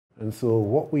And so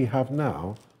what we have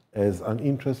now is an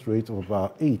interest rate of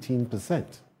about 18%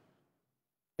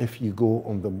 if you go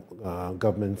on the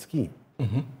government scheme.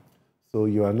 So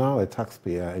you are now a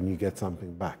taxpayer and you get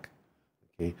something back.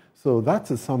 Okay? So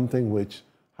that is something which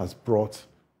has brought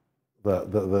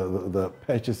the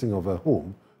purchasing of a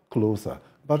home closer.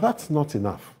 But that's not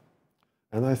enough.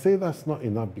 And I say that's not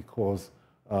enough because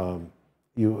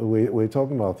we're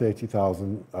talking about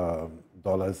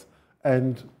 $30,000,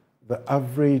 and the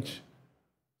average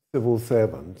civil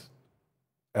servant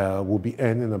will be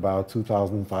earning about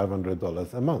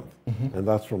 $2,500 a month. And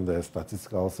that's from their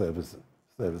statistical services.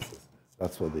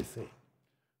 That's what they say.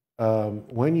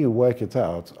 When you work it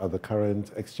out at the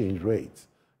current exchange rates,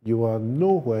 you are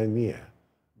nowhere near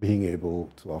being able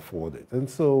to afford it. And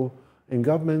so in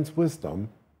government's wisdom,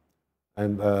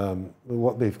 and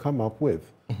what they've come up with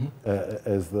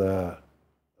is the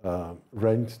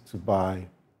rent-to-buy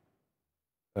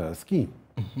scheme.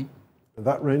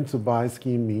 That rent-to-buy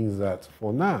scheme means that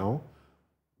for now,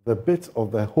 the bit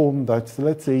of the home that,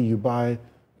 let's say you buy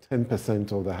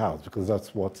 10% of the house, because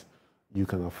that's what you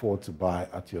can afford to buy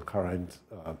at your current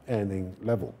earning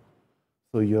level.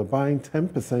 So you're buying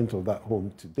 10% of that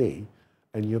home today,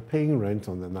 and you're paying rent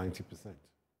on the 90%.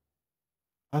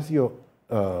 As your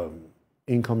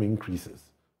income increases,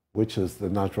 which is the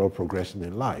natural progression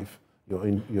in life, your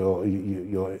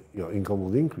income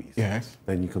will increase. Yes.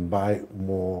 Then you can buy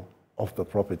more of the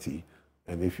property,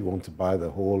 and if you want to buy the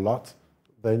whole lot,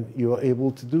 then you are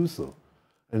able to do so.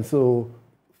 And so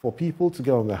for people to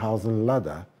get on the housing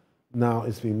ladder, now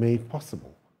it's been made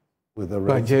possible with the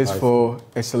rent. But just for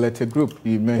a selected group,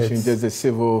 you mentioned just the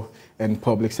civil and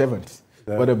public servants.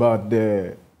 What about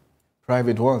the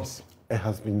private ones? It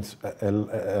has been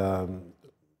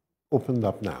opened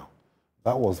up now.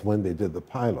 That was when they did the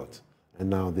pilot, and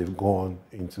now they've gone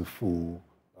into full,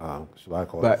 should I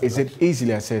call it? But is it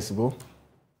easily accessible?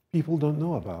 People don't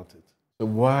know about it. So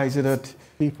why is it that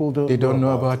people they don't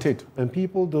know about it? And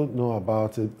people don't know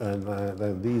about it, and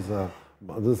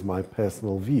this is my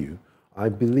personal view. I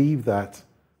believe that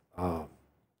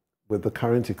with the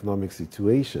current economic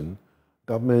situation,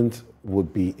 government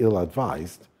would be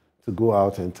ill-advised to go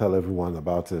out and tell everyone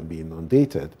about it and be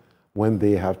inundated when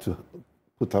they have to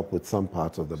put up with some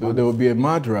part of the money. So there will be a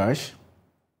mad rush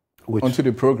onto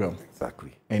the program.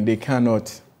 Exactly. And they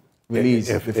cannot release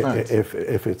the funds.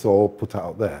 If it's all put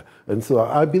out there. And so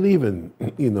I believe in,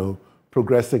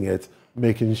 progressing it,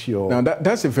 making sure... Now,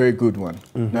 that's a very good one.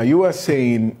 Now, you are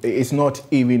saying it's not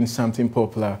even something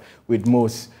popular with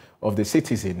most of the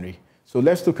citizenry. So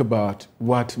let's talk about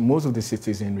what most of the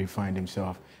citizenry find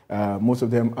themselves. Most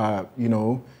of them are,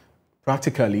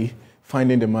 practically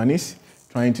finding the monies,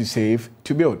 trying to save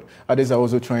to build. Others are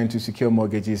also trying to secure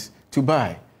mortgages to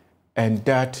buy. And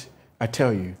that, I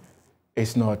tell you,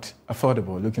 is not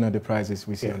affordable, looking at the prices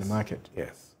we see on the market.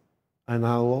 Yes. And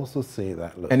I'll also say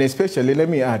that, look. And especially, let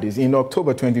me add this, in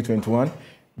October 2021,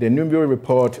 the Numbeo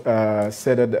report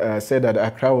said that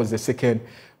Accra was the second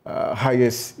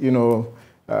highest,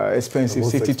 expensive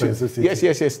city to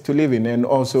yes, to live in, and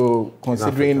also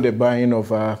considering the buying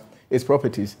of its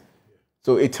properties.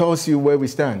 So it tells you where we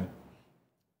stand.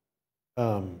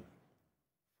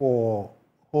 For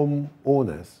home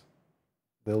owners,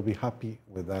 they'll be happy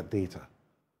with that data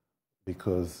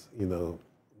because,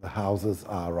 the houses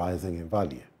are rising in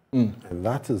value. And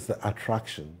that is the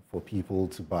attraction for people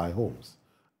to buy homes.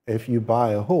 If you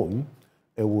buy a home,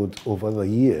 it would, over the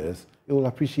years, it will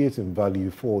appreciate in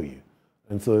value for you.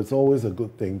 And so it's always a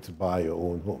good thing to buy your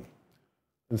own home.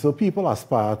 And so people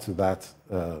aspire to that,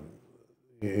 to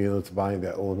buying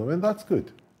their own home, and that's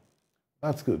good.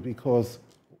 That's good because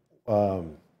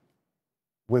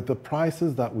with the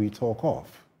prices that we talk of,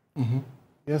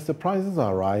 yes, the prices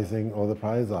are rising or the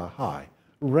prices are high.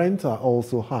 Rents are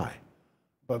also high,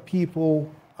 but people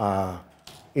are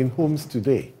in homes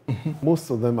today.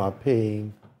 Most of them are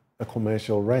paying a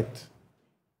commercial rent.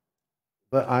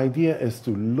 The idea is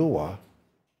to lower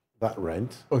that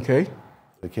rent, okay,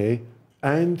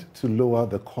 and to lower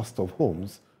the cost of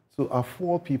homes to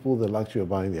afford people the luxury of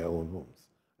buying their own homes.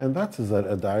 And that is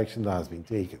a direction that has been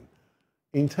taken.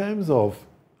 In terms of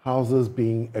houses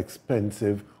being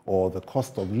expensive or the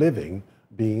cost of living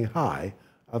being high,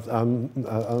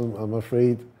 I'm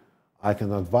afraid I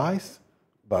can advise,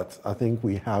 but I think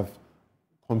we have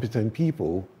competent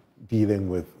people dealing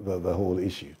with the whole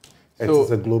issue.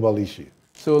 It's a global issue.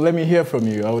 So let me hear from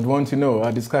you. I would want to know,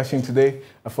 our discussion today,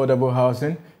 affordable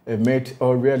housing, a myth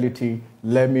or reality.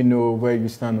 Let me know where you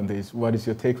stand on this. What is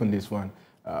your take on this one?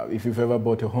 If you've ever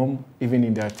bought a home, even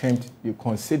in the attempt you're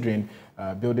considering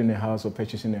building a house or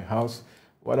purchasing a house,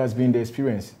 what has been the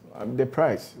experience? The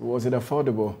price, was it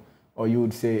affordable? or you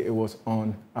would say it was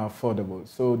unaffordable.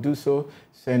 So do so.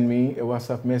 Send me a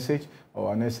WhatsApp message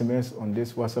or an SMS on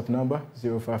this WhatsApp number,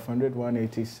 0500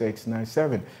 180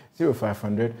 697,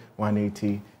 0500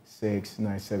 180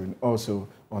 697, also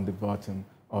on the bottom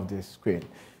of the screen.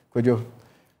 Kojo,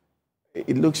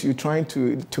 it looks you're trying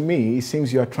to me, it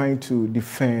seems you are trying to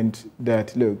defend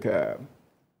that, look,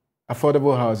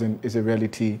 affordable housing is a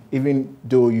reality, even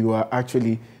though you are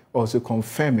actually also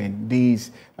confirming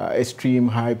these extreme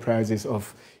high prices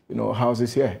of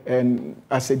houses here. And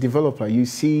as a developer, you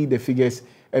see the figures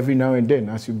every now and then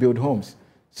as you build homes.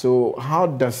 So how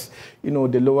does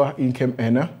the lower income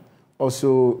earner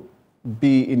also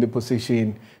be in the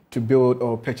position to build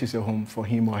or purchase a home for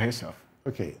him or herself?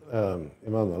 Okay,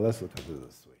 Emmanuel, let's look at it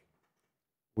this way.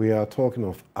 We are talking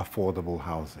of affordable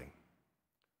housing.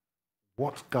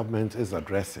 What government is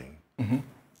addressing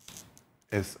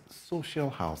is social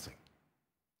housing.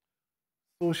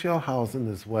 Social housing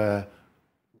is where,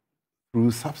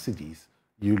 through subsidies,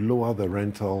 you lower the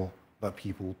rental that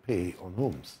people pay on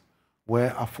homes.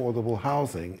 Where affordable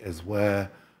housing is where,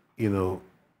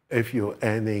 if you're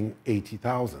earning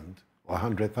 80,000 or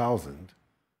 100,000,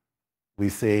 we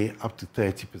say up to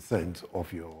 30%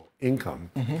 of your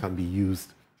income can be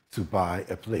used to buy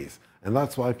a place. And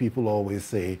that's why people always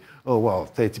say, oh, well,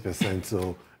 30%,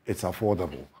 so it's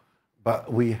affordable.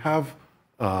 But we have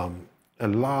a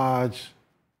large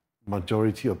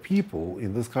majority of people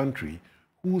in this country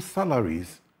whose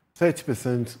salaries,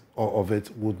 30% of it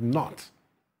would not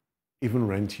even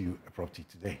rent you a property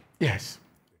today. Yes.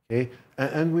 Okay?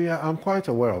 And I'm quite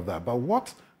aware of that. But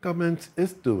what government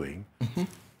is doing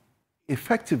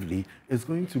effectively is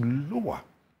going to lower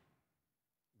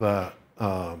the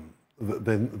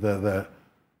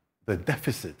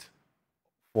deficit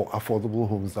for affordable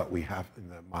homes that we have in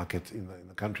the market in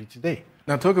the country today.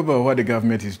 Now talk about what the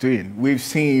government is doing. We've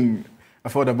seen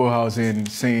affordable housing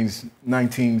since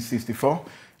 1964,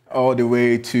 all the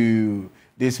way to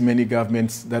these many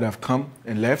governments that have come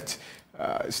and left.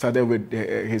 Started with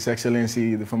His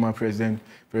Excellency, the former President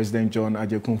John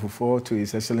Agyekum Kufuor, to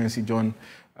His Excellency John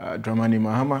Dramani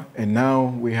Mahama, and now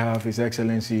we have His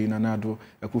Excellency Nana Addo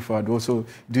Akufo-Addo also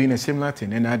doing a similar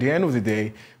thing. And at the end of the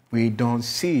day, we don't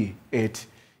see it,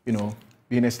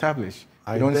 being established.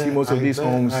 We don't see most of these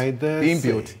homes being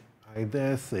built. I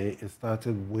dare say it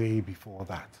started way before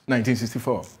that.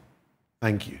 1964.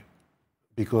 Thank you.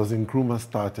 Because Nkrumah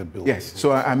started building. Yes,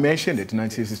 so I mentioned it,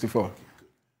 1964.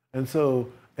 And so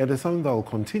it is something that will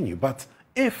continue. But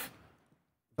if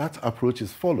that approach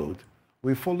is followed,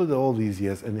 we followed it all these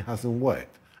years and it hasn't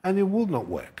worked. And it will not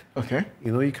work. Okay.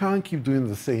 You can't keep doing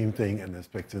the same thing and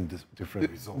expecting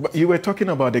different results. But you were talking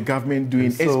about the government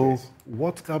doing it. So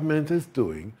what government is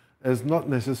doing is not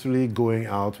necessarily going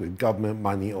out with government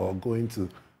money or going to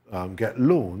get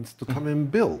loans to come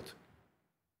and build.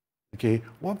 Okay,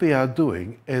 what they are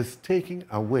doing is taking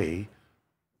away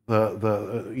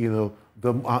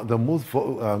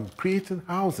creating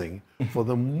housing for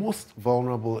the most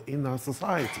vulnerable in our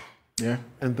society. Yeah.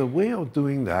 And the way of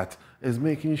doing that is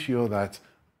making sure that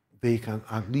they can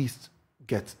at least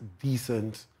get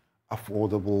decent,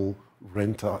 affordable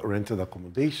rented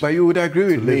accommodation. But you would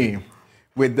agree with me,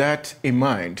 with that in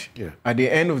mind, yeah. At the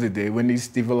end of the day, when these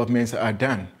developments are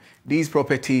done, these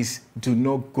properties do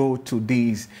not go to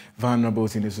these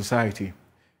vulnerables in the society.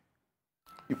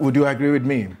 Would you agree with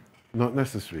me? Not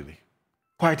necessarily.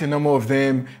 Quite a number of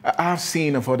them. I've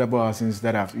seen affordable housings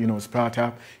that have, sprout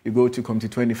up. You go to Committee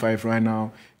 25 right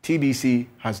now. TDC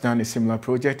has done a similar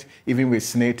project, even with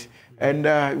SNIT. And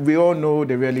we all know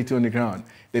the reality on the ground.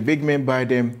 The big men buy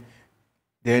them,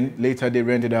 then later they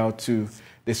rent it out to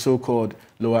the so-called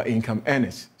lower income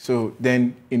earners. So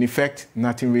then, in effect,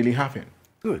 nothing really happened.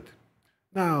 Good.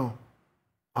 Now,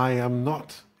 I am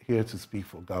not here to speak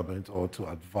for government or to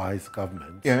advise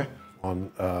government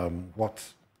on what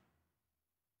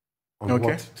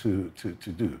to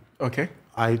do. Okay.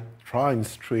 I try and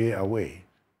stray away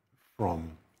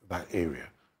from that area.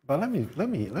 But let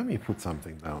me put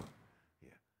something down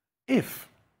here.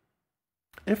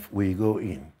 If we go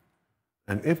in,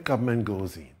 and if government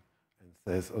goes in and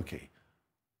says, okay,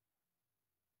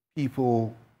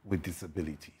 people with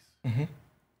disabilities,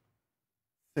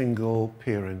 single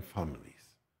parent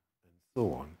families, and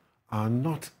so on, are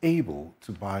not able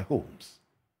to buy homes.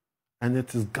 And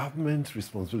it is government's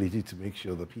responsibility to make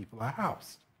sure that people are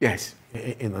housed. Yes.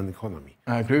 In an economy.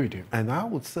 I agree with you. And I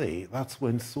would say that's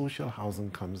when social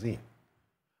housing comes in.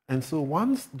 And so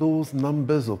once those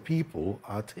numbers of people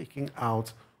are taken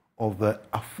out of the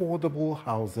affordable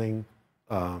housing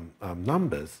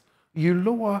numbers, you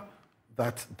lower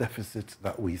that deficit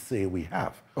that we say we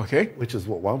have. Okay. Which is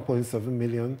what, 1.7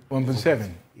 million?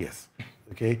 1.7. Yes.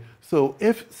 Okay. So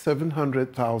if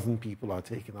 700,000 people are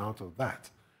taken out of that,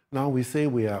 now we say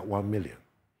we are at 1 million.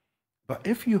 But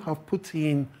if you have put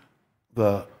in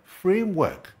the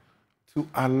framework to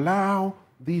allow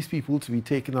these people to be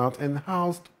taken out and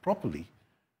housed properly,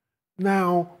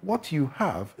 now what you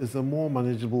have is a more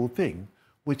manageable thing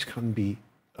which can be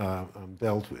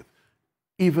dealt with,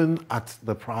 even at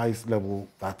the price level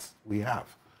that we have.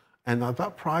 And at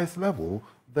that price level,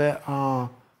 there are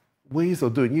ways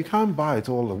of doing it. You can't buy it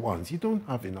all at once. You don't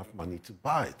have enough money to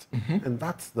buy it. And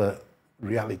that's the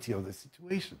reality of the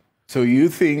situation. So you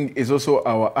think it's also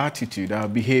our attitude, our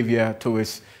behavior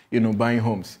towards, buying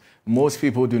homes. Most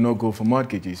people do not go for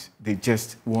mortgages. They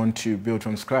just want to build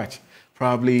from scratch.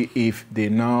 Probably if they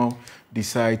now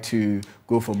decide to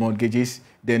go for mortgages,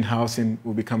 then housing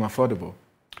will become affordable.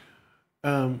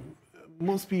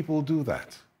 Most people do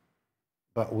that,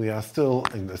 but we are still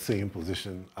in the same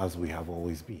position as we have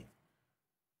always been.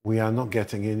 We are not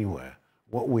getting anywhere.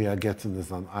 What we are getting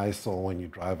is an eyesore when you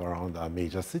drive around our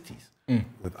major cities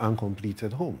with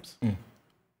uncompleted homes.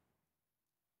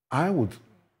 I would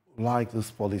like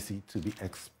this policy to be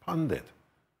expanded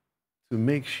to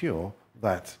make sure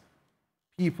that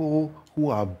people who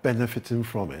are benefiting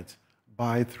from it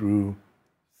buy through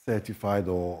certified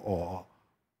or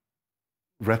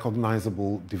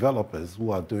recognizable developers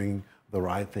who are doing the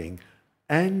right thing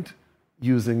and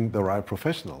using the right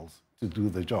professionals to do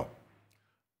the job.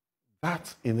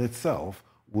 That in itself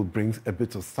would bring a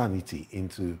bit of sanity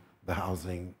into the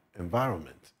housing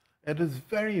environment. It is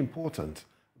very important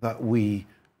that we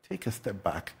take a step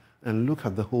back and look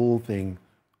at the whole thing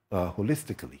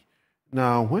holistically.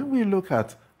 Now, when we look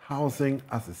at housing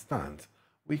as it stands,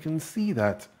 we can see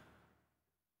that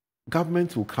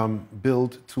government will come,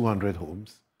 build 200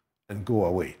 homes, and go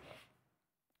away.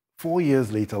 4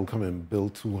 years later, we'll come and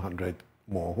build 200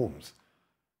 more homes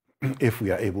if we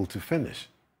are able to finish.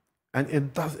 And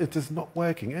it is not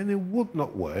working, and it would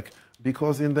not work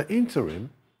because in the interim,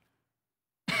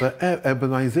 the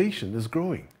urbanization is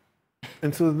growing.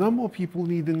 And so the number of people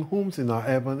needing homes in our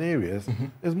urban areas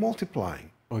is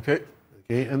multiplying. Okay.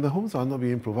 Okay, and the homes are not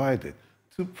being provided.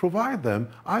 To provide them,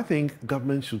 I think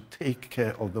government should take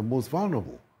care of the most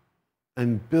vulnerable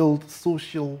and build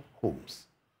social homes.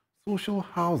 Social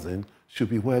housing should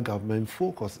be where government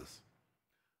focuses.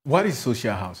 What is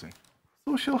social housing?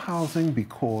 Social housing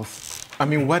because... I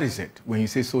mean, what is it when you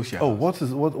say social housing? What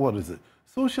is it?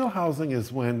 Social housing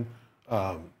is when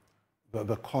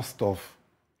the cost of,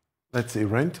 let's say,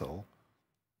 rental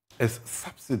is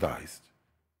subsidized.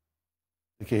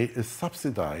 Okay, is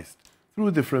subsidized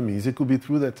through different means. It could be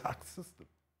through the tax system.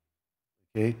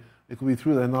 Okay, it could be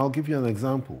through that. And I'll give you an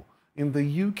example. In the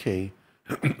UK,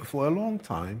 for a long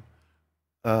time,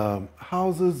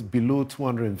 houses below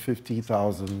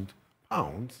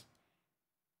 £250,000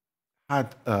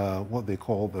 had what they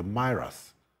call the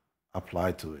MIRAS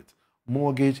applied to it.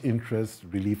 Mortgage interest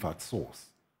relief at source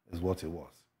is what it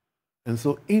was. And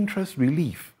so interest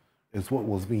relief is what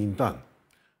was being done.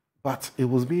 But it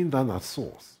was being done at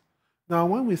source. Now,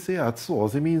 when we say at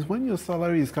source, it means when your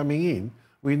salary is coming in,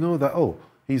 we know that, oh,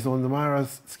 he's on the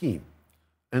MIRAS scheme.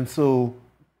 And so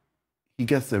he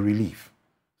gets the relief.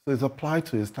 So it's applied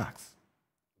to his tax.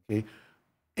 Okay?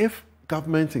 If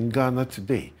government in Ghana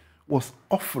today was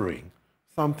offering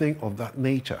something of that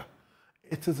nature,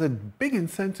 it is a big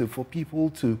incentive for people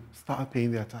to start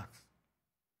paying their tax.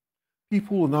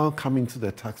 People will now come into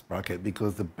the tax bracket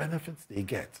because the benefits they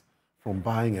get from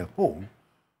buying a home,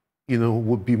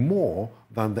 would be more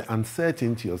than the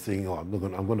uncertainty of saying, oh, I'm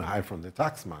going to hide from the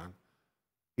tax man,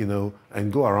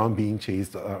 and go around being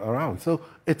chased around. So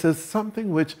it is something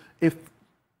which, if,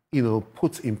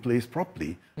 put in place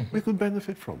properly, we could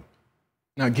benefit from.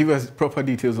 Now, give us proper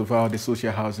details of how the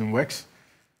social housing works,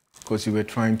 because you were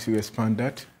trying to expand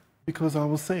that. Because I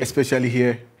was saying... Especially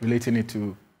here, relating it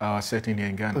to our setting here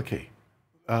in Ghana. Okay.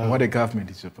 What the government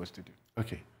is supposed to do.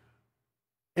 Okay.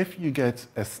 If you get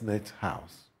a SNET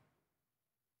house,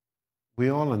 we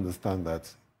all understand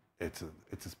that it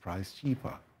is priced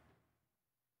cheaper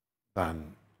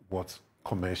than what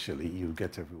commercially you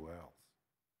get everywhere else.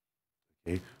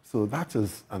 Okay? So that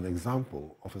is an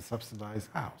example of a subsidized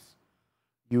house.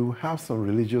 You have some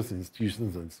religious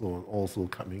institutions and so on also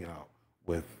coming out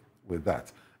with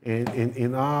that.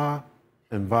 In our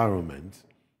environment,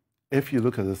 if you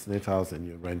look at a SNET house and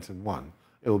you're renting one,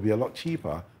 it will be a lot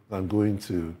cheaper than going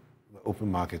to the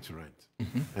open market to rent.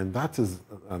 And that is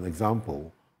an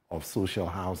example of social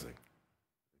housing.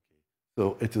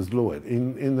 So it is lowered.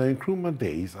 In the Nkrumah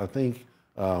days, I think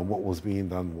what was being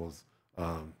done was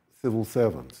civil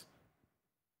servants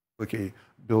okay,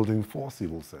 building 4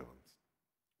 civil servants,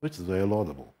 which is very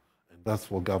laudable. And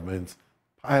that's what government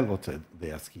piloted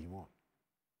their scheme on.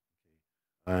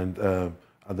 And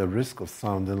at the risk of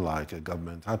sounding like a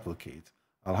government advocate,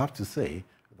 I'll have to say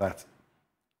that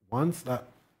once that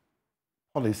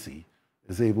policy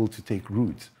is able to take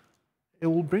root, it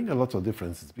will bring a lot of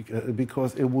differences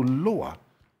because it will lower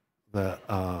the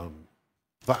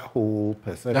that whole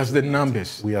perception. That's the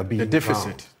numbers. We are being the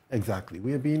deficit. Drowned. Exactly,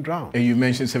 we are being drowned. And you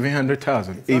mentioned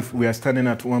 700,000. Exactly. If we are standing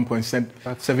at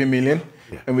 1.7 million,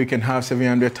 yeah, and we can have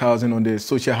 700,000 on the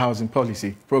social housing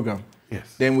policy program,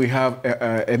 yes, then we have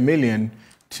a million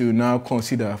to now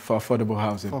consider for affordable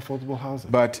housing. For affordable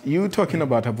housing. But you talking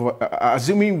about,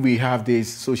 assuming we have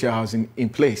this social housing in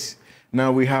place,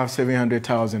 now we have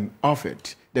 700,000 of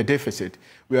it, the deficit.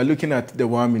 We are looking at the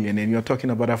 1 million, and you're talking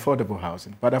about affordable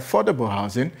housing. But affordable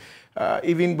housing,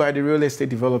 even by the real estate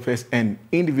developers and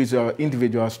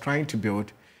individuals trying to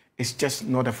build, it's just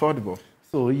not affordable.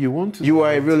 So you want to... You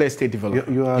are a real estate developer.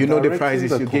 You know the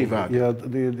prices you gave out. You're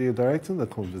directing the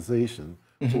conversation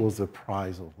towards the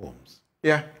price of homes.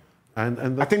 Yeah.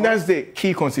 And I think that's the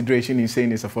key consideration in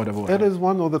saying it's affordable. It is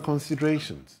one of the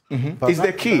considerations. It's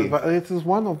the key. But it is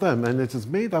one of them, and it is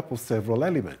made up of several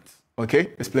elements. Okay,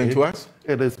 explain to us.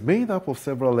 It is made up of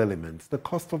several elements. The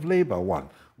cost of labor, one.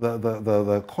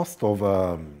 The cost of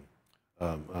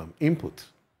input.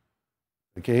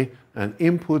 Okay? And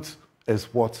input is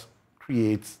what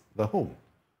creates the home.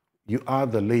 You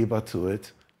add the labor to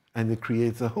it, and it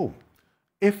creates a home.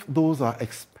 If those are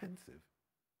expensive,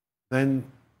 then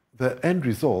the end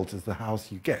result is the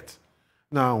house you get.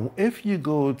 Now, if you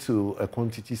go to a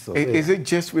quantity survey... Is it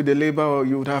just with the labor, or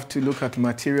you would have to look at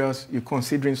materials? You're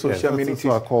considering social amenities?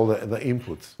 That's what I call the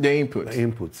inputs. The inputs. The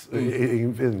inputs.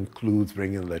 It includes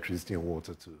bringing electricity and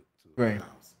water to the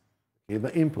house. Okay,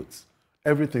 the inputs.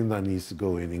 Everything that needs to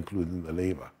go in, including the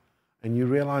labor. And you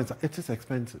realize that it is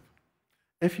expensive.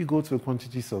 If you go to a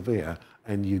quantity surveyor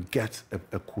and you get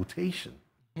a quotation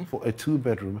for a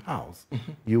 2-bedroom house,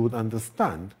 you would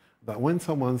understand that when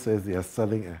someone says they are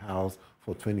selling a house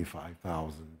for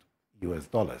 $25,000 US,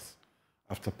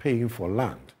 after paying for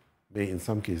land, in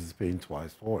some cases paying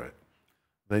twice for it,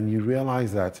 then you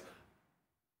realize that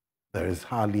there is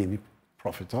hardly any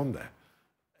profit on there,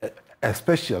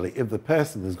 especially if the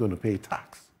person is going to pay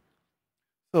tax.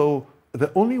 So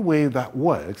the only way that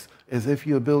works is if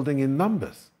you're building in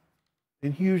numbers,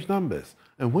 in huge numbers.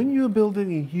 And when you're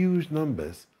building in huge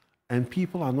numbers and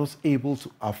people are not able to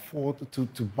afford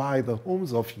to buy the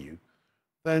homes of you,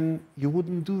 then you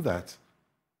wouldn't do that.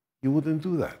 You wouldn't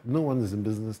do that. No one is in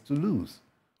business to lose.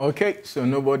 Okay, so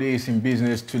nobody is in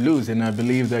business to lose, and I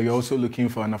believe that you're also looking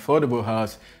for an affordable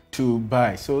house to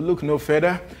buy. So look no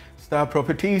further. Star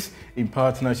Properties, in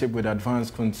partnership with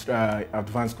Advanced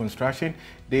Construction,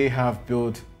 they have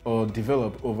built or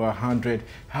developed over 100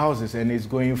 houses, and it's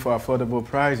going for affordable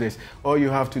prices. All you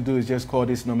have to do is just call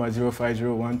this number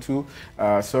 05012792840,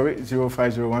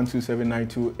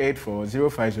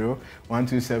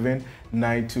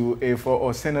 05012792840,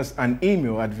 or send us an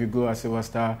email at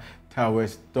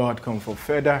vigo@silverstartowers.com. For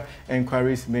further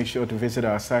inquiries, make sure to visit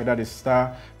our site, that is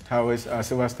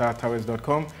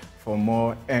silverstartowers.com, for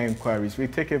more inquiries. We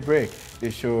take a break. The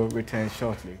show returns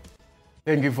shortly.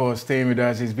 Thank you for staying with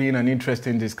us. It's been an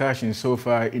interesting discussion so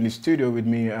far. In the studio with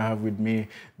me, I have with me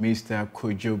Mr.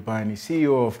 Kojo Bani,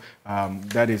 CEO of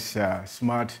that is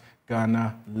Smart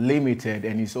Ghana Limited,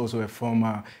 and he's also a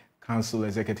former council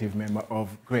executive member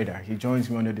of Greater. He joins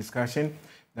me on the discussion.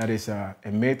 That is a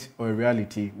myth or a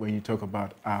reality when you talk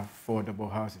about affordable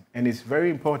housing. And it's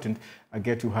very important I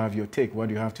get to have your take. What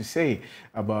do you have to say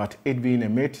about it being a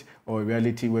myth or a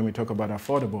reality when we talk about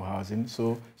affordable housing?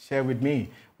 So share with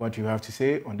me what you have to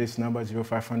say on this number,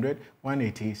 0500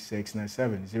 180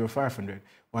 697, 0500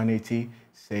 180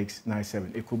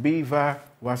 697. It could be via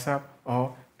WhatsApp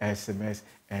or SMS,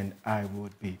 and I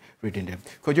would be reading them.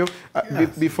 Kojo,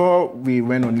 yes. Before we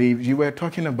went on leave, you were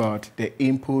talking about the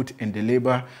input and the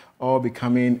labor all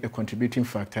becoming a contributing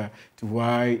factor to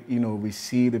why, we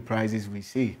see the prices we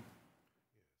see.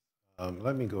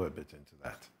 Let me go a bit into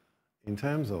that. In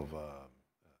terms of input,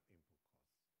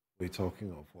 we're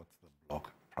talking of what the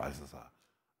block prices are.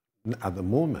 At the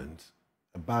moment,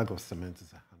 a bag of cement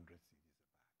is 100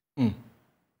 cedis a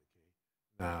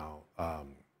bag. Now,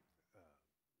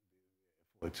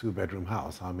 for a 2-bedroom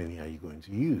house, how many are you going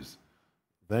to use?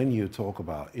 Then you talk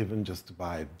about even just to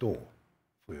buy a door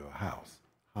for your house.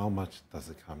 How much does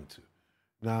it come to?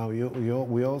 Now,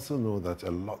 we also know that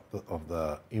a lot of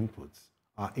the inputs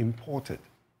are imported.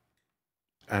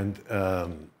 And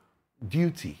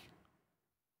duty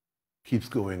keeps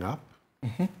going up.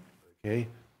 Okay?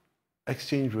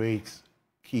 Exchange rates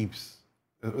keeps,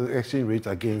 exchange rate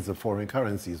against the foreign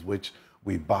currencies which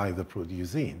we buy the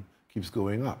produce in, keeps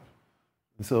going up.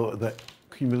 And so the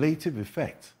cumulative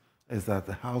effect is that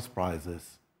the house prices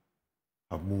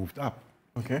have moved up.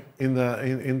 Okay. In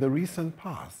the recent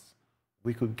past,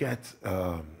 we could get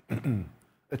a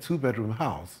two-bedroom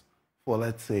house for,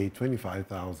 let's say,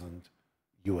 $25,000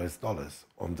 US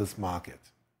on this market.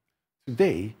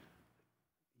 Today,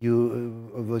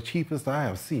 the cheapest I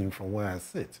have seen from where I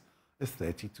sit is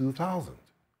 $32,000.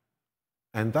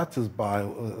 And that is by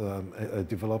a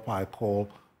developer I call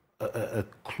a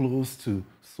close to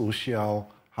social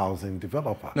housing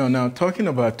developer. No, now talking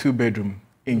about two-bedroom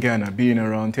in Ghana being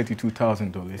around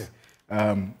 $32,000,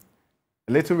 a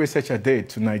little research I did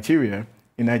to Nigeria.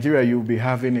 In Nigeria, you'll be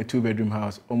having a two-bedroom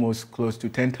house almost close to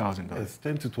 $10,000. It's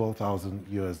 10 to 12,000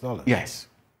 US dollars. Yes.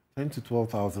 10 to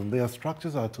 12,000. Their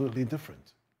structures are totally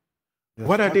different.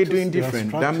 What are they doing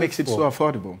different that makes it so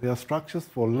affordable? Their structures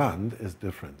for land is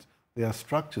different. Their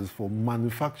structures for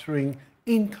manufacturing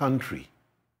in country.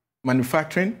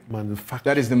 Manufacturing? Manufacturing.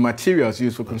 That is the materials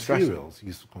used for construction. Materials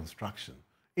used for construction.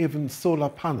 Even solar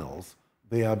panels,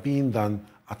 they are being done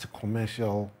at a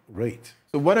commercial rate.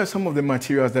 So what are some of the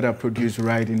materials that are produced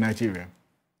right in Nigeria?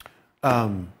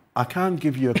 I can't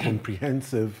give you a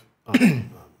comprehensive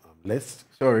list.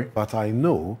 Sorry. But I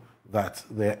know that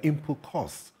their input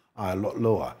costs are a lot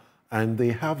lower. And they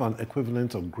have an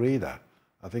equivalent of grader.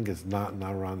 I think it's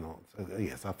Naran.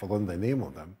 Yes, I've forgotten the name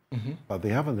of them. But they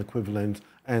have an equivalent.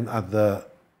 And at the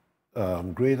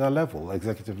grader level,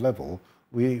 executive level,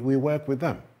 we work with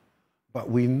them. But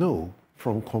we know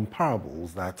from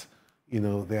comparables that, you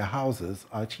know, their houses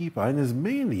are cheaper. And it's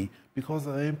mainly because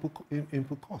of the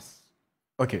input costs.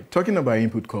 Okay, talking about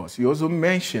input costs, you also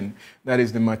mentioned that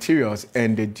is the materials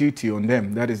and the duty on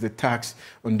them, that is the tax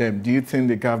on them. Do you think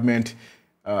the government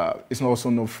is also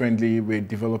not friendly with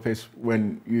developers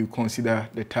when you consider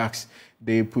the tax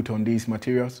they put on these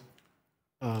materials?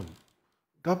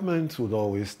 Government would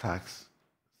always tax,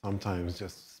 sometimes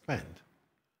just spend.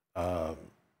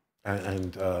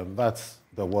 And that's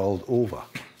the world over.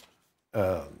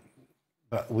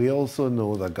 But we also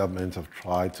know that governments have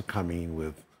tried to come in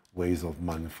with ways of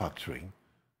manufacturing,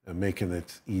 making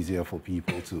it easier for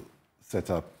people to set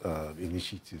up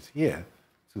initiatives here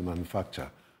to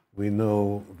manufacture. We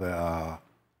know there are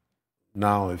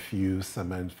now a few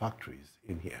cement factories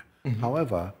in here.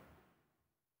 However,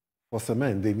 for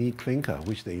cement, they need clinker,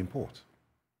 which they import.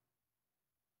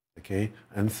 Okay?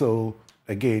 And so,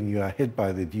 again, you are hit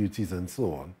by the duties and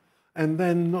so on. And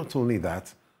then not only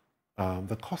that,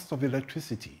 the cost of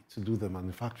electricity to do the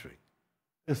manufacturing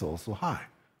is also high.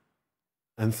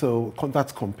 And so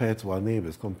that's compared to our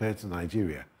neighbors, compared to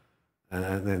Nigeria.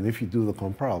 And then if you do the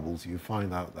comparables, you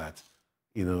find out that,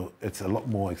 you know, it's a lot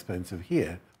more expensive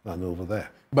here than over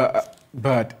there. But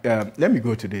let me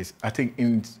go to this. I think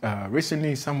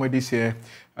recently, somewhere this year,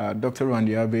 Dr.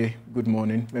 Randy Abe, Good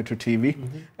Morning, Metro TV,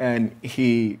 and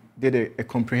he did a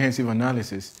comprehensive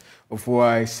analysis of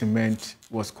why cement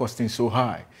was costing so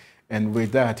high. And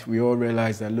with that, we all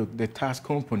realized that, look, the tax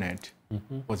component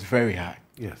was very high.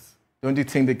 Yes. Don't you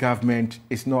think the government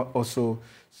is not also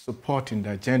supporting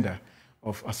the agenda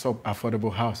of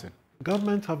affordable housing?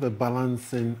 Government have a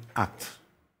balancing act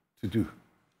to do.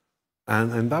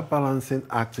 And that balancing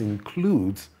act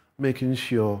includes making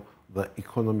sure the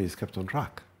economy is kept on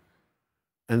track.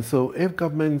 And so if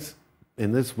government,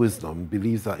 in its wisdom,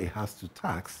 believes that it has to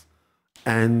tax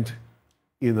and,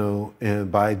 you know,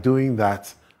 by doing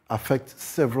that, affect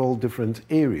several different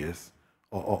areas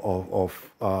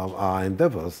of our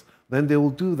endeavors, then they will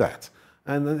do that.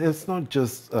 And it's not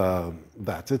just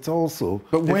that, it's also...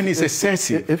 But when it's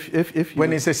excessive?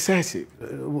 When it's excessive?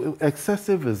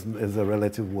 Excessive is a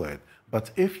relative word.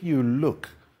 But if you look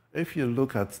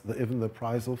at even the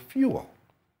price of fuel,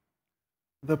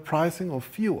 the pricing of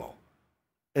fuel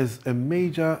has a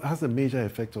major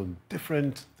effect on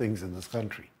different things in this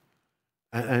country,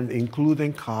 and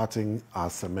including carting our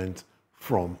cement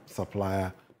from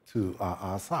supplier to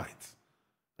our sites.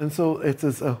 And so it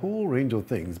is a whole range of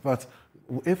things. But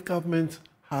if government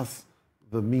has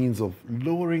the means of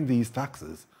lowering these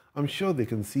taxes, I'm sure they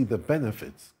can see the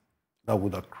benefits that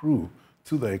would accrue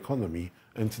to the economy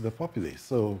and to the populace.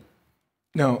 So,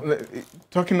 now,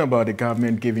 talking about the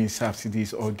government giving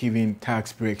subsidies or giving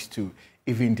tax breaks to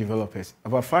even developers,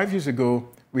 about 5 years ago,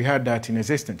 we had that in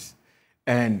existence.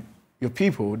 And your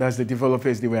people, that's the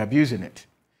developers, they were abusing it.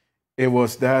 It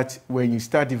was that when you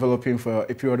start developing for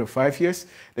a period of 5 years,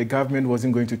 the government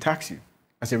wasn't going to tax you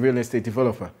as a real estate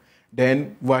developer.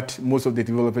 Then what most of the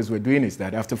developers were doing is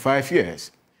that after 5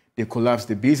 years, They collapse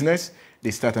the business,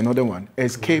 they start another one,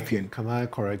 escaping. Can I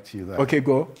correct you there? Okay,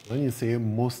 go. When you say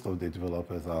most of the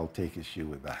developers, I'll take issue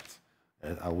with that.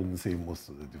 I wouldn't say most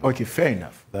of the developers. Okay, fair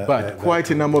enough. But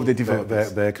quite a number of the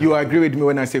developers. You agree with me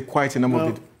when I say quite a number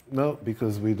of the... No,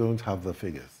 because we don't have the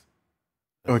figures.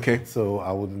 Okay. So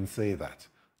I wouldn't say that.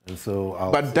 And so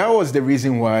but that was the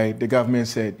reason why the government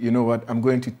said, you know what, I'm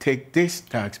going to take this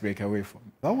tax break away from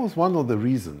you. That was one of the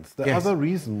reasons. The other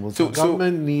reason was the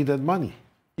government needed money.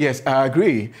 Yes, I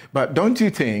agree. But don't you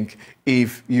think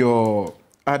if your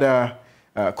other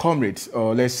comrades,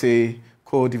 or let's say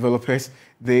co-developers,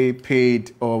 they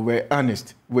paid or were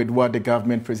honest with what the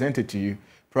government presented to you,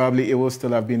 probably it will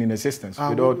still have been in existence?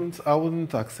 I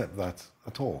wouldn't accept that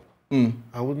at all.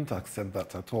 I wouldn't accept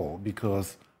that at all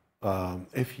because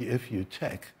if you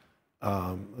check,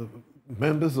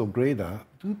 members of Grader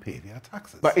do pay their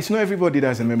taxes. But it's not everybody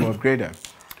that's a member of Grader.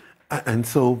 And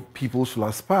so people should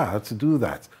aspire to do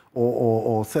that.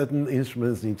 Or certain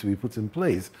instruments need to be put in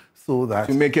place so that...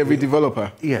 To make every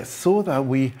developer. Yes, so that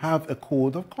we have a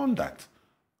code of conduct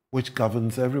which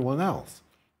governs everyone else.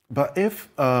 But if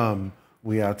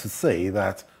we are to say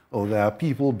that, oh, there are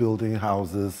people building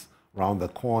houses around the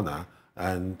corner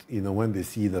and, you know, when they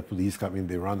see the police coming,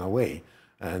 they run away.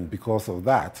 And because of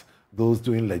that, those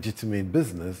doing legitimate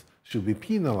business should be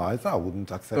penalized. I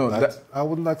wouldn't accept that. I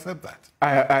wouldn't accept that.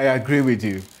 I agree with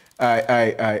you.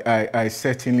 I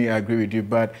certainly agree with you.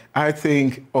 But I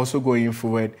think also going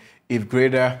forward, if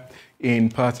Grader, in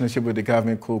partnership with the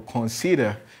government, could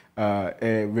consider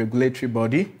a regulatory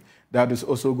body that is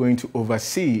also going to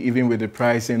oversee, even with the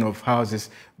pricing of houses,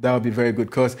 that would be very good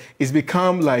because it's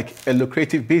become like a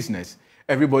lucrative business.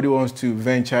 Everybody wants to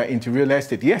venture into real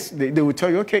estate. Yes, they will tell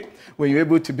you, okay, when you're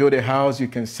able to build a house, you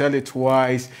can sell it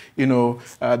twice, you know,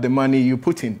 the money you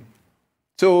put in.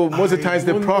 So most of the times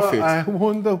the profit. I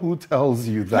wonder who tells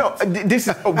you that. No, this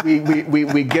is,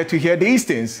 we get to hear these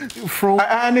things.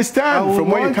 I understand from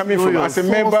where you're coming from. As a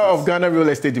member of Ghana Real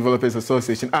Estate Developers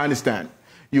Association, I understand.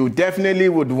 You definitely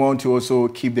would want to also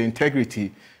keep the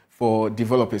integrity for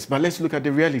developers. But let's look at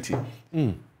the reality.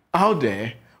 Out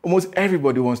there, almost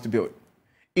everybody wants to build.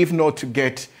 If not to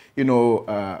get, you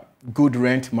know, good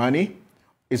rent money,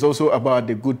 it's also about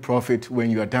the good profit when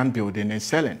you are done building and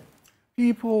selling.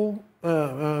 People,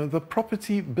 the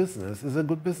property business is a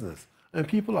good business, and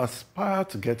people aspire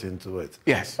to get into it.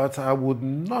 Yes. But I would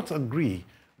not agree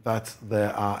that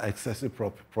there are excessive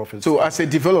profits. So as a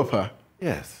developer,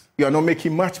 yes, you are not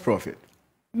making much profit?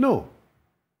 No.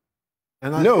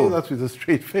 And I say that with a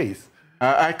straight face.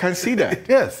 I can see that.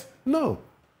 Yes. No.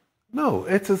 No,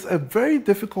 it is a very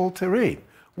difficult terrain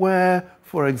where,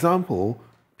 for example,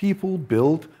 people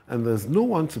build and there's no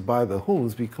one to buy the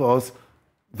homes because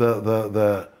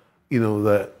the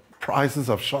prices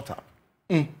have shot up.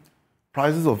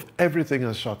 Prices of everything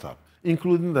has shot up,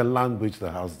 including the land which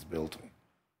the house is built on.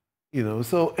 You know,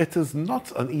 so it is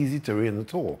not an easy terrain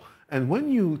at all. And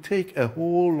when you take a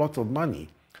whole lot of money,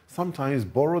 sometimes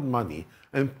borrowed money,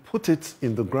 and put it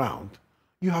in the ground,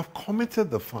 you have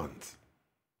committed the funds.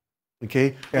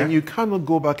 Okay, and you cannot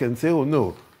go back and say, "Oh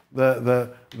no,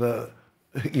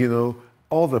 you know,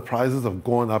 all the prices have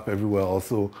gone up everywhere else,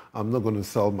 so I'm not going to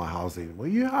sell my house anymore."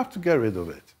 You have to get rid of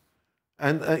it,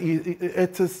 and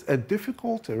it is a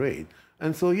difficult terrain.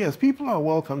 And so, yes, people are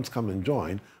welcome to come and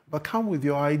join, but come with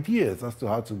your ideas as to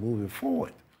how to move it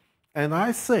forward. And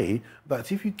I say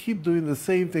that if you keep doing the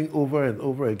same thing over and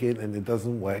over again and it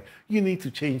doesn't work, you need to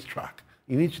change track.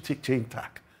 You need to change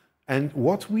tack. And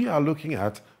what we are looking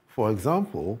at, for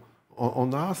example,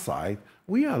 on our side,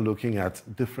 we are looking at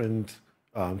different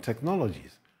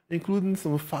technologies, including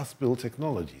some fast-build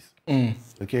technologies,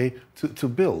 okay, to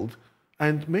build.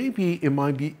 And maybe it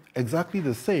might be exactly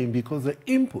the same because the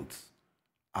inputs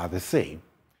are the same.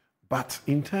 But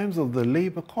in terms of the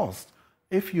labor cost,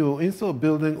 if you, instead of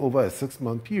building over a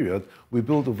 6-month period, we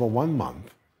build over 1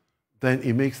 month, then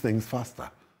it makes things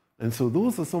faster. And so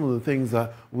those are some of the things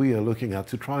that we are looking at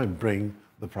to try and bring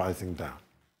the pricing down.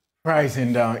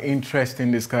 Pricing down, interesting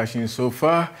discussion so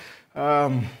far.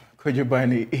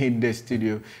 Kojubani in the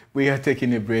studio. We are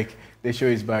taking a break. The show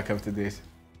is back after this.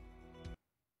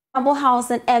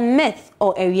 Housing, a myth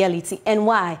or a reality, and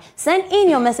why? Send in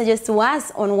your messages to us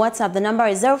on WhatsApp. The number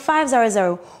is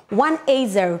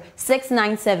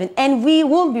 0500-180-697, and we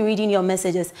will be reading your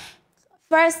messages.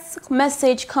 First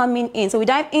message coming in. So we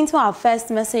dive into our first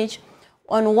message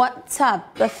on WhatsApp.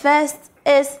 The first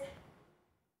is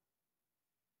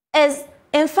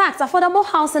in fact, affordable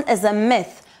housing is a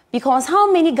myth because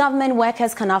how many government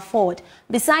workers can afford?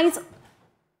 Besides,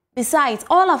 Besides,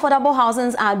 all affordable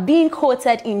housings are being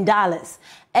quoted in dollars.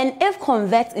 And if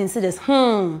convert in cedis,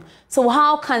 so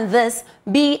how can this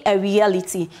be a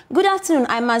reality? Good afternoon.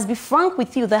 I must be frank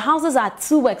with you. The houses are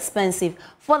too expensive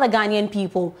for the Ghanaian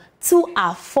people to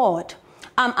afford.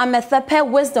 I'm a Thepe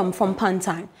Wisdom from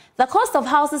Pantan. The cost of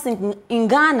houses in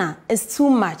Ghana is too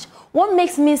much. What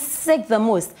makes me sick the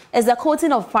most is the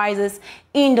quoting of prices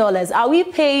in dollars. Are we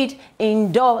paid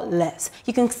in dollars?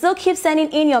 You can still keep sending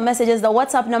in your messages. The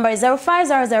WhatsApp number is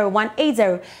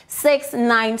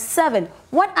 0500180697.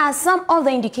 What are some of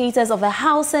the indicators of a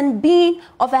house being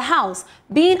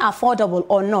affordable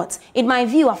or not? In my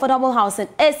view, affordable housing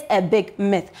is a big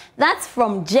myth. That's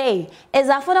from Jay. Is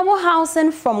affordable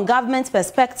housing from government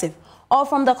perspective or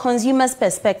from the consumer's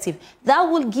perspective? That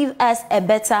will give us a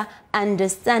better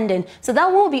understanding. So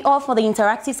that will be all for the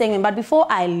interactive segment. But before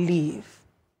I leave,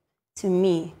 to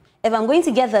me, if I'm going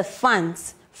to get the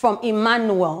funds from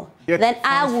Emmanuel, then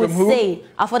I would say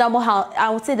affordable house. I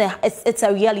would say that it's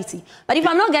a reality. But if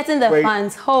I'm not getting the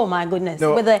funds, oh my goodness,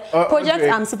 with the project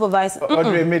I'm supervising.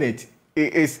 Andre, a minute.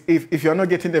 If you're not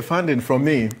getting the funding from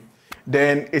me,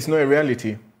 then it's not a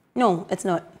reality. No, it's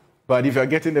not. But if you're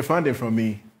getting the funding from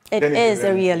me, it is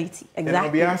a reality. Exactly. And I'll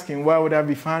be asking, why would I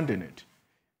be funding it?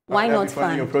 Why not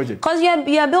fund your project? Because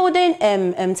you're building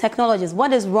technologies.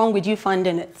 What is wrong with you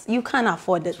funding it? You can't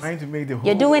afford it. Trying to make the whole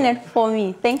You're doing it for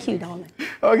me. Thank you, darling.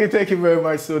 Okay, thank you very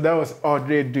much. So that was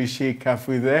Audrey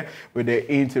Duche-Cafu there with the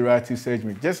interactive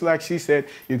segment. Just like she said,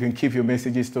 you can keep your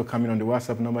messages still coming on the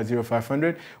WhatsApp number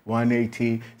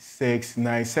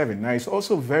 0500-180-697. Now, it's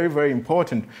also very, very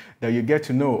important that you get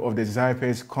to know of the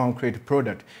Zypes concrete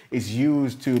product. It's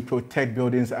used to protect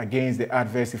buildings against the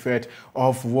adverse effect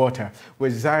of water.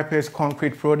 With Zypes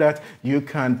concrete product, you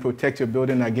can protect your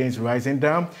building against rising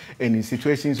down, and in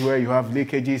situations where you have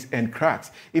leakages and cracks,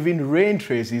 even rain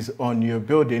traces on your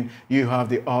building, you have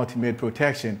the ultimate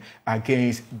protection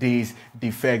against these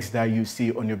defects that you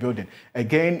see on your building.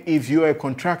 Again, if you're a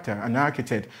contractor, an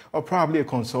architect, or probably a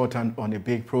consultant on a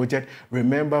big project,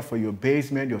 remember for your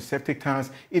basement, your septic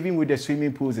tanks, even with the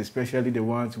swimming pools, especially the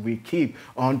ones we keep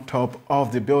on top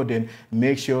of the building,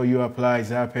 make sure you apply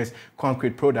Zypes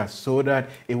concrete products so that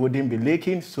it wouldn't be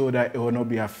leaking, so that it will not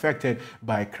be affected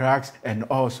by cracks and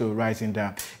also rising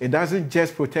down. It doesn't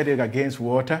just protect it against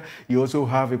water, you also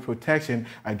have a protection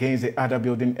against the other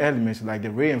building elements like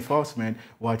the reinforcement,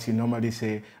 what you normally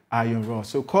say iron rod.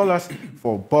 So call us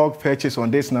for bulk purchase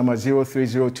on this number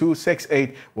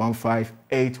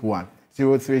 0302-681581.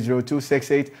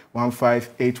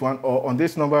 0302-681581, or on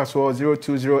this number as well,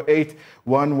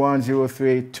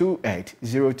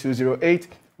 0208-110328,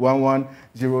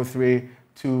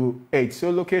 0208-110328. So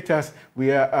locate us.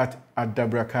 We are at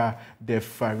Adabraka de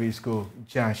Farisco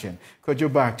Junction. Could you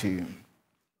back to you?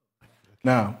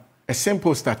 Now, a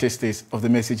simple statistics of the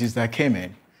messages that came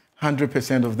in,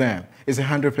 100% of them is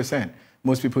 100%.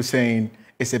 Most people saying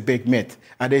it's a big myth.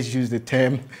 Others use the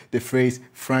term, the phrase,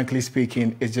 frankly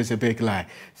speaking, it's just a big lie.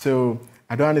 So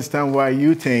I don't understand why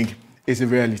you think it's a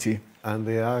reality. And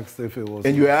they asked if it was...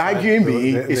 And you're arguing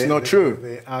me, it's not true.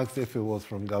 They asked if it was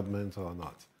from government or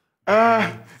not.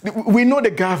 We know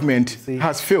the government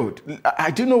has failed.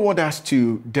 I do not want us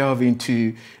to delve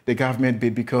into the government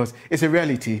bit because it's a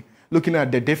reality. Looking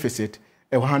at the deficit,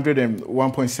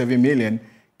 101.7 million,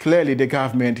 clearly the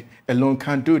government alone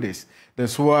can't do this.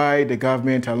 That's why the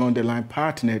government along the line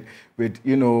partnered with,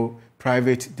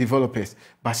 private developers.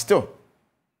 But still,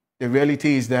 the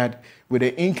reality is that with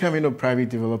the incoming of private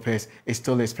developers, it's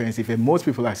still expensive. And most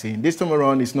people are saying, this time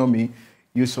around, it's not me.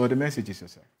 You saw the messages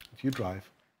yourself. Do you drive?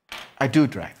 I do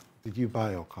drive. Did you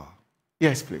buy your car?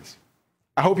 Yes, please.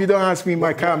 I hope you don't ask me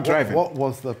my car I'm driving. What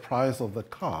was the price of the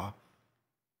car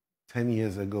 10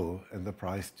 years ago and the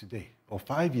price today? Or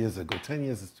 5 years ago? 10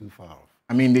 years is too far off.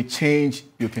 I mean, the change,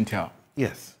 you can tell.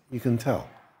 Yes, you can tell.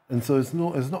 And so it's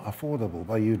not affordable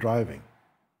by you driving.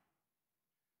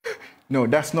 No,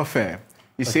 that's not fair.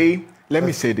 You see, let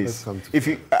me say this. If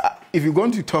you're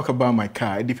going to talk about my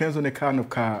car, it depends on the kind of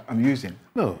car I'm using.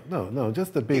 No,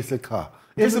 just the basic car.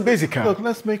 Just a basic car. Look,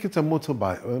 let's make it a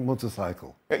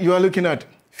motorcycle. You are looking at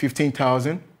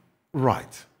 15,000.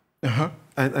 Right.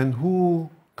 And who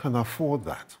can afford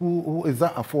that? Who is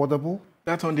that affordable?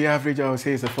 That on the average, I would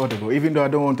say is affordable, even though I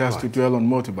don't want us to dwell on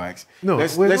motorbikes. No,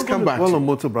 let's come back. Dwell on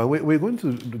motorbike. We're going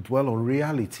to dwell on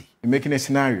reality. You're making a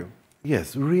scenario.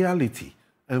 Yes, reality.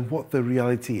 And what the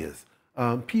reality is.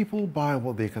 People buy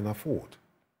what they can afford.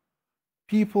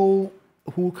 People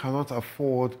who cannot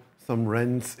afford some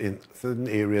rents in certain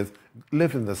areas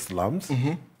live in the slums,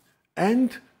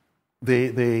 and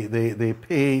they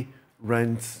pay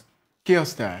rents.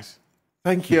 Kiosk stars.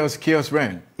 Thank you. Kiosk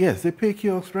rent. Yes, they pay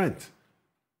kiosk rent.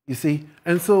 You see?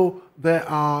 And so there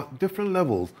are different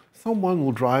levels. Someone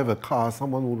will drive a car,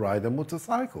 someone will ride a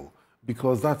motorcycle,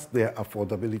 because that's their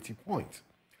affordability point.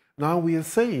 Now, we are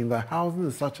saying that housing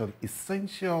is such an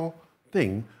essential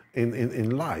thing in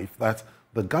life that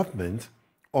the government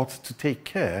ought to take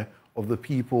care of the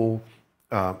people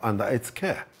under its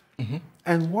care.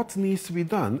 And what needs to be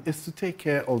done is to take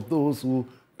care of those who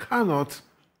cannot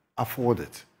afford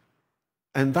it.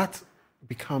 And that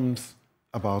becomes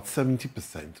about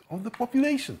 70% of the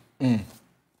population.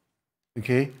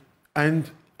 Okay? And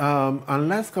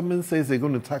unless government says they're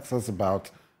going to tax us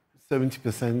about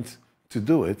 70% to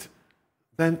do it,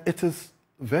 then it is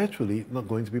virtually not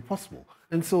going to be possible.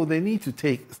 And so they need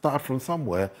to start from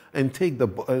somewhere and take a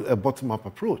bottom-up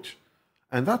approach.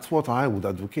 And that's what I would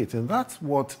advocate. And that's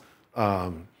what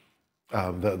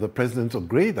the president of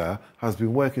Greda has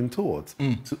been working towards,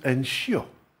 to ensure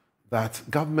that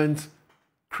government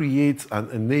creates an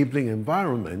enabling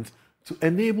environment to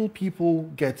enable people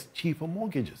get cheaper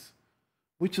mortgages,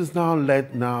 which is now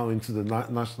led into the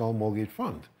National Mortgage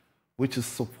Fund, which is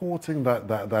supporting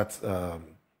that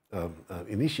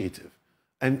initiative.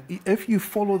 And if you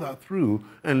follow that through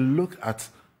and look at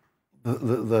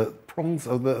the prongs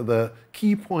of the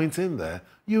key points in there,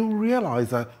 you'll realize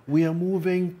that we are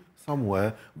moving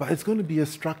somewhere, but it's going to be a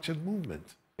structured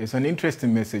movement. It's an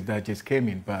interesting message that just came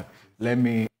in, but let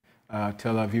me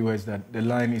tell our viewers that the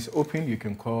line is open. You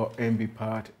can call and be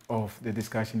part of the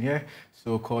discussion here.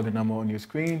 So call the number on your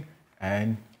screen,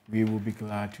 and we will be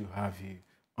glad to have you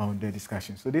on the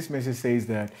discussion. So this message says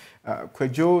that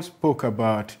Kwejo spoke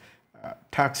about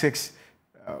taxes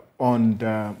on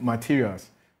the materials,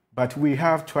 but we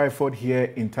have Twyford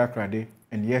here in Takoradi,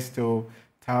 and yes, still,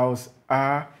 tiles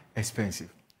are expensive.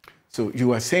 So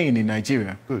you are saying in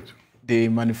Nigeria, they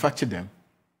manufacture them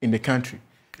in the country.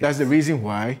 That's the reason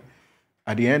why,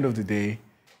 at the end of the day,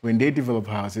 when they develop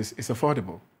houses, it's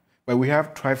affordable. But we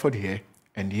have Twyford here,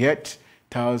 and yet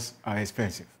tiles are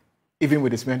expensive, even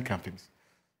with the cement companies.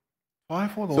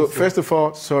 So first of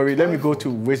all, sorry, let me go to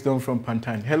Wisdom from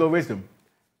Pantan. Hello, Wisdom.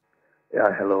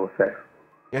 Yeah, hello, sir.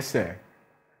 Yes, sir.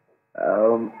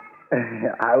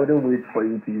 I wouldn't wait for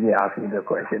you to even ask me the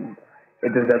question.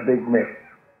 It is a big myth.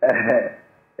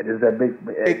 It is a big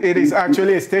myth. It is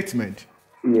actually a statement.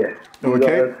 Yes.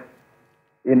 Okay.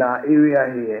 In our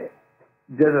area here,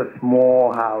 just a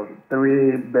small house,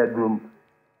 3-bedroom,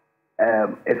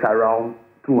 it's around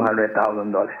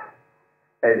 $200,000.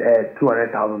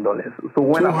 $200,000. So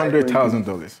when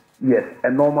 $200,000. Yes,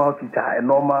 a normal teacher, a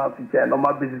normal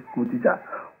basic school teacher.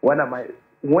 When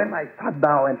I sat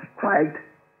down and striked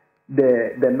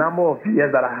the number of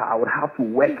years that I would have to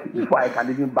work before I can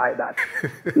even buy that,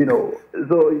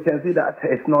 so you can see that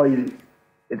it's not easy.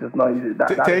 It is not easy.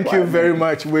 Thank you very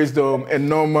much, Wisdom, a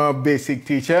normal basic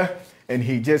teacher, and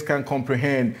he just can't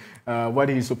comprehend what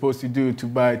he's supposed to do to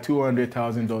buy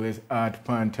 $200,000 at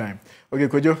prime time. Okay,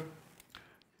 Kwejo?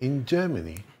 In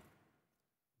Germany,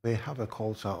 they have a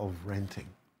culture of renting.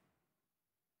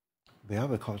 They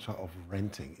have a culture of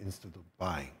renting instead of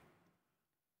buying.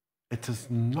 It is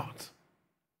not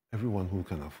everyone who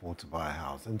can afford to buy a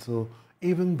house. And so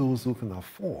even those who can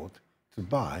afford to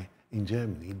buy in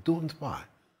Germany don't buy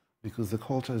because the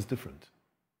culture is different.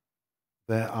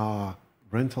 There are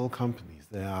rental companies.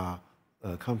 There are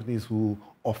companies who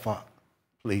offer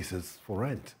places for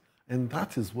rent. And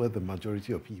that is where the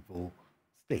majority of people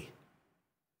stay.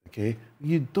 Okay?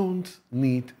 You don't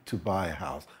need to buy a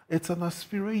house. It's an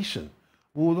aspiration.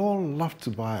 We would all love to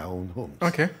buy our own homes.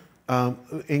 Okay.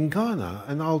 In Ghana,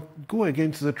 and I'll go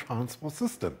again to the transport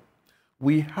system,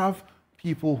 we have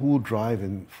people who drive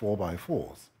in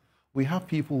 4x4s. We have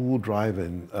people who drive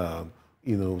in,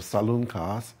 saloon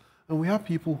cars, and we have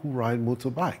people who ride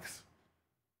motorbikes.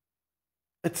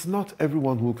 It's not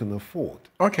everyone who can afford.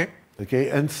 Okay. Okay,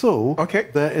 and so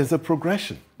there is a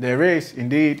progression. There is,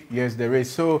 indeed. Yes, there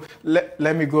is. So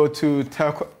let me go to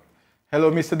Talco. Hello,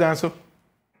 Mr. Danso.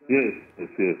 Yes.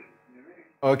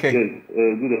 Okay. Yes,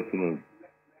 good afternoon.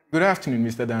 Good afternoon,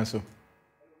 Mr. Danso.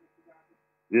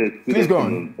 Yes, please go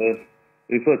on.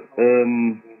 In fact,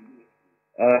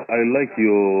 I like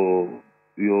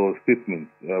your statement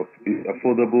of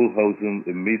affordable housing,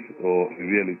 a myth or a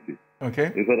reality.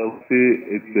 Okay. In fact, I would say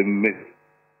it's a myth.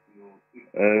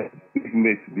 Big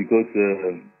myth, because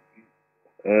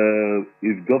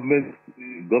if government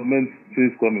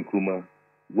says Kwame Nkrumah,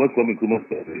 what Kwame Nkrumah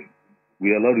said,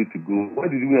 we allowed it to go. Why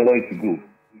did we allow it to go?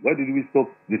 Why did we stop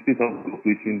the State House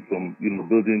Corporation from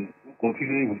building,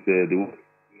 continuing with the work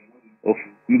of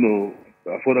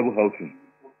affordable housing?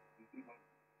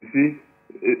 You see,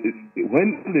 when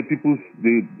the people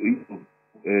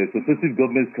successive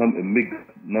governments come and make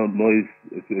noise,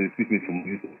 excuse me from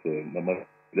use of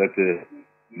that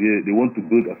they want to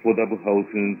build affordable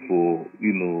housing for,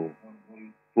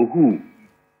 for who?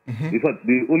 In fact,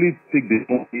 they only take the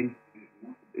money.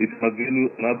 It's an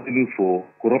avenue for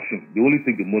corruption. They only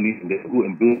take the money and they go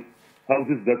and build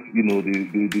houses that,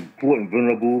 the poor and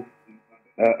vulnerable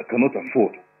cannot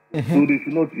afford. So they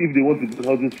should not, if they want to build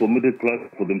houses for middle class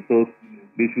for themselves,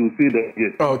 they should say that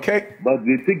yes. Okay. But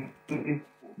they take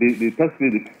the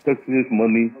taxpayers'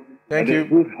 money and they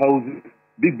build houses,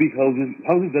 big houses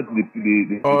that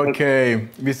they okay,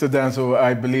 Mr. Danso,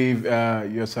 I believe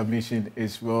your submission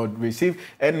is well received.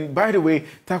 And by the way,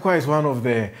 Tarkwa is one of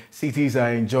the cities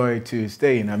I enjoy to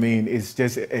stay in. I mean, it's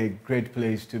just a great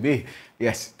place to be.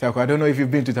 Yes, Tarkwa. I don't know if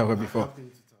you've been to Tarkwa before.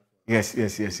 Yes.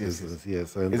 Yes.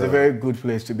 And, it's a very good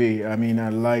place to be. I mean, I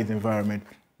like the environment.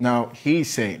 Now, he's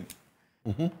saying,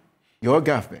 your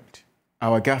government,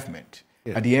 our government,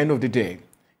 at the end of the day,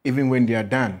 even when they are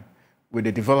done with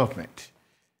the development,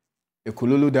 the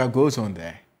kululu that goes on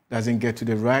there doesn't get to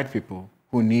the right people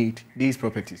who need these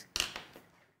properties.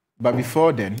 But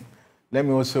before then, let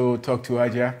me also talk to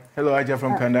Aja. Hello, Aja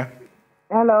from Kanda.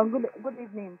 Hello, good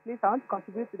evening. Please, I want to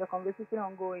contribute to the conversation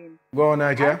ongoing. Go on,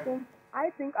 Aja. I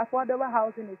think affordable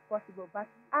housing is possible, but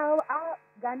our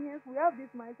Ghanaians, we have this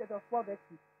mindset of poverty.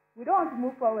 We don't want to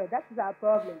move forward. That is our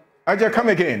problem. Aja, come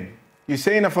again. You're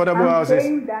saying affordable houses?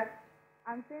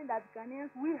 I'm saying that Ghanaians,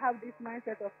 we have this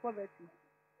mindset of poverty.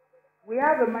 We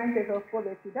have a mindset of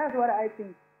poverty. That's what I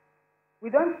think. We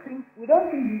don't think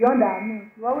beyond our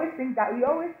means. We always think that we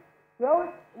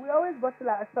always bottle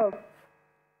ourselves.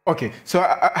 Okay, so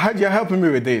you're helping me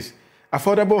with this.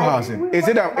 Affordable housing.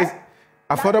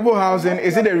 Affordable housing,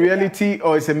 is it a reality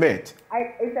or is it a myth?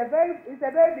 It's a very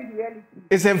big reality.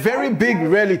 It's a very big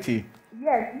reality.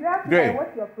 Yes, you have to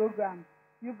watch your program.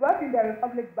 You got in the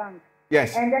Republic Bank.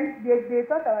 Yes. And then they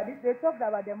talked about this. They talked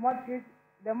about the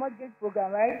mortgage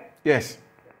program, right? Yes.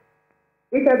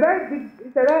 It's a very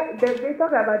big. They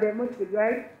talked about the mortgage,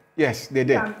 right? Yes, they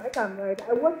did. I'm right.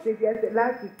 I watched it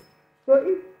last week. So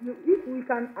if we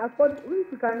can afford,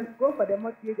 if we can go for the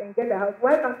mortgage and get the house,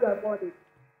 why can't we afford it?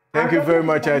 Thank you very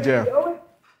much, Aja.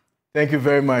 Thank you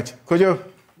very much. Kojo,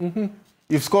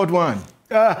 you've scored one.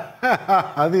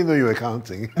 I didn't know you were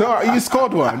counting. No, you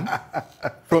scored one.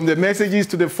 From the messages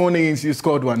to the phone-ins, you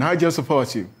scored one. How do you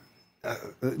support you?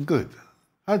 Good.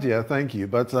 Hadia, thank you.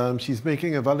 But she's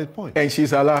making a valid point. And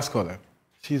she's our last caller.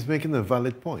 She's making a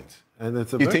valid point. And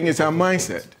it's a you think it's our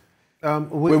mindset?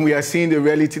 When we are seeing the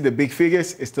reality, the big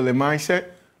figures, it's still a mindset?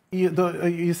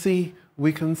 You see,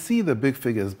 we can see the big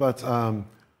figures, but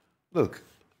look,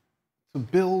 to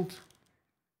build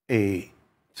a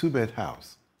two-bed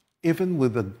house, even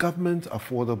with the government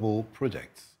affordable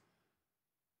projects,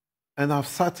 and I've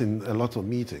sat in a lot of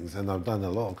meetings and I've done a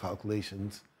lot of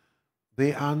calculations,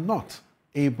 they are not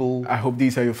able... I hope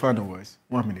these are your final words.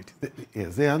 1 minute.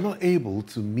 Yes, they are not able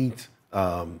to meet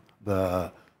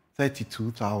the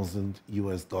 $32,000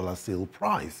 US sale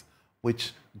price,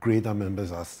 which grader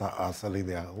members are selling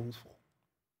their homes for.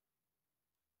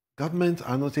 Governments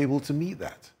are not able to meet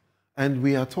that. And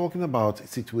we are talking about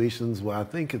situations where I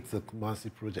think it's the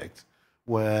Kumasi project,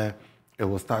 where it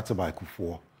was started by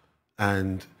Kufuor,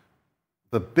 and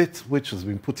the bit which has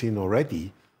been put in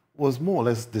already was more or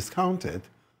less discounted,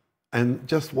 and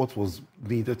just what was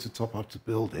needed to top up to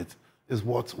build it is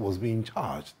what was being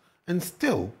charged. And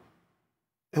still,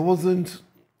 it wasn't,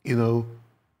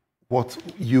 what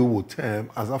you would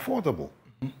term as affordable,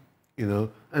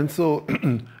 And so,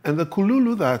 and the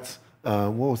kululu that,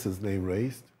 what was his name,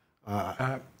 raised?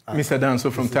 Mr.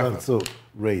 Danso from Tarkwa. So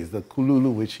raised, the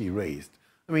kululu which he raised.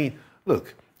 I mean,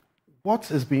 look,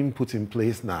 what is being put in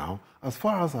place now, as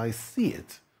far as I see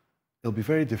it, it'll be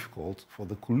very difficult for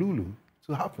the kululu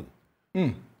to happen.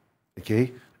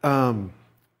 Okay?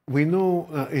 We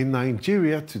know in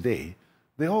Nigeria today,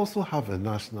 they also have a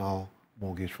national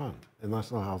mortgage fund, a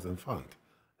national housing fund.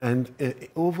 And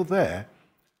over there,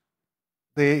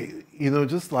 they,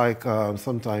 just like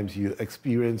sometimes you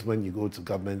experience when you go to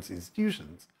government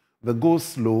institutions, the go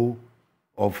slow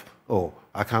of, oh,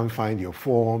 I can't find your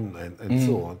form and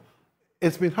so on.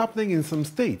 It's been happening in some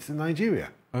states in Nigeria.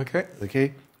 Okay.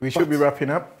 Okay. We should be wrapping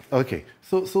up. Okay.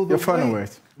 So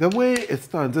the way it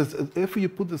stands is if you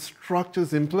put the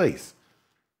structures in place,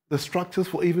 the structures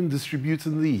for even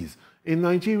distributing these. In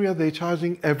Nigeria, they're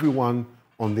charging everyone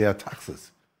on their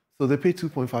taxes. So they pay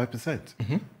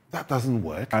 2.5%. That doesn't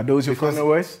work. Are those your final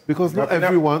words? Because not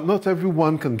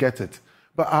everyone can get it.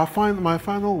 But my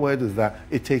final word is that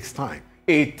it takes time.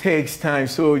 It takes time.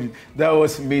 So that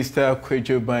was Mr.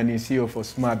 Kwejo Bani, CEO for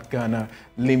Smart Ghana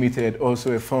Limited,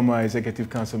 also a former executive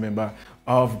council member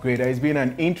of Greater. It's been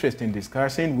an interesting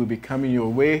discussion. We'll be coming your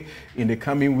way in the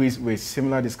coming weeks with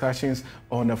similar discussions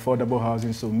on affordable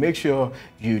housing. So make sure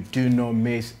you do not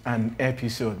miss an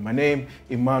episode. My name,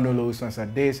 Emmanuel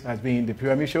Osansa. This has been The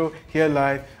Pyramid Show here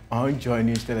live on Joy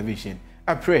News Television.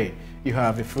 I pray you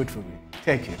have a fruitful week.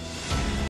 Take care.